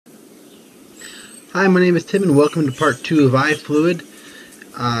Hi, my name is Tim and welcome to part 2 of iFluid.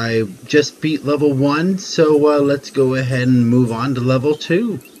 I just beat level 1, so let's go ahead and move on to level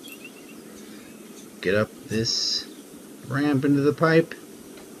 2. Get up this ramp into the pipe.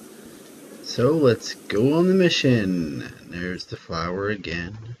 So let's go on the mission. There's the flower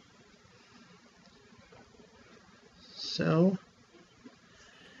again. So,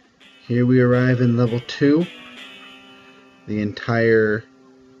 here we arrive in level 2. The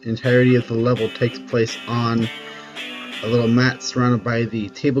entirety of the level takes place on a little mat surrounded by the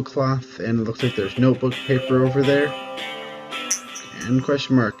tablecloth, and it looks like there's notebook paper over there. And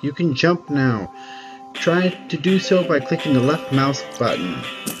question mark. You can jump now. Try to do so by clicking the left mouse button.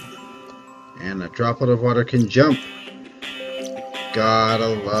 And a droplet of water can jump. Gotta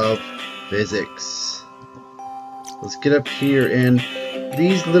love physics. Let's get up here, and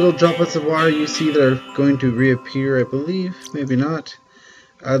these little droplets of water you see that are going to reappear, I believe, maybe not.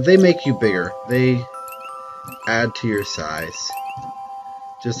 They make you bigger. They add to your size.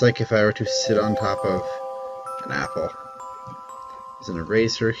 Just like if I were to sit on top of an apple. There's an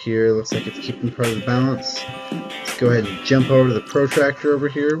eraser here. Looks like it's keeping part of the balance. Let's go ahead and jump over to the protractor over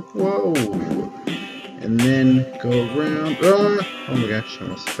here. Whoa! And then go around. Ah! Oh my gosh, I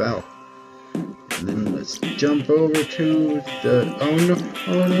almost fell. And then let's jump over to the... Oh no!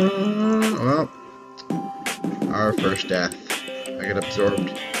 Oh no! Well, our first death. I got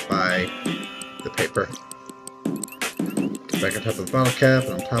absorbed by the paper. Get back on top of the bottle cap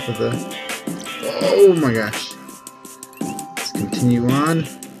and on top of the... Oh my gosh! Let's continue on.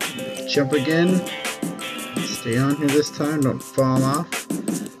 Jump again. Stay on here this time. Don't fall off.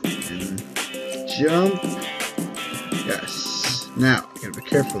 And jump. Yes. Now, you gotta be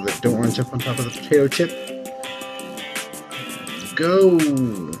careful that don't want to jump on top of the potato chip. Go!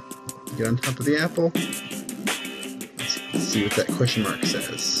 Get on top of the apple. Let's see what that question mark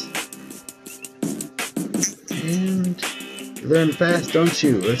says. And you learn fast, don't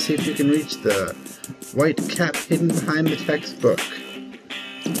you? Let's see if you can reach the white cap hidden behind the textbook.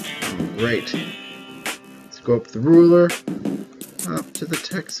 Oh, great. Let's go up the ruler, up to the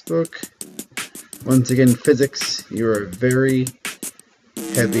textbook. Once again, physics, you're a very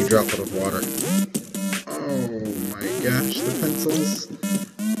heavy droplet of water. Oh my gosh, the pencils.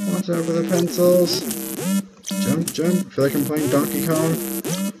 Watch out for the pencils. Jump, jump. I feel like I'm playing Donkey Kong.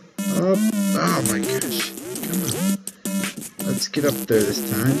 Up. Oh my gosh. Come on. Let's get up there this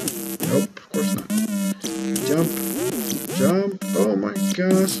time. Nope, of course not. Jump. Jump. Oh my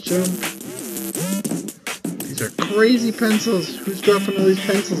gosh, jump. These are crazy pencils. Who's dropping all these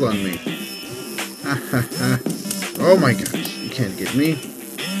pencils on me? Ha ha ha. Oh my gosh. You can't get me.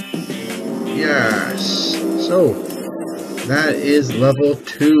 Yes. So, that is level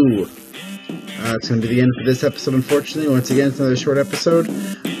 2. It's going to be the end for this episode, unfortunately. Once again, it's another short episode.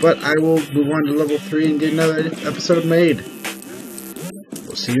 But I will move on to level 3 and get another episode made.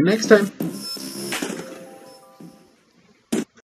 We'll see you next time.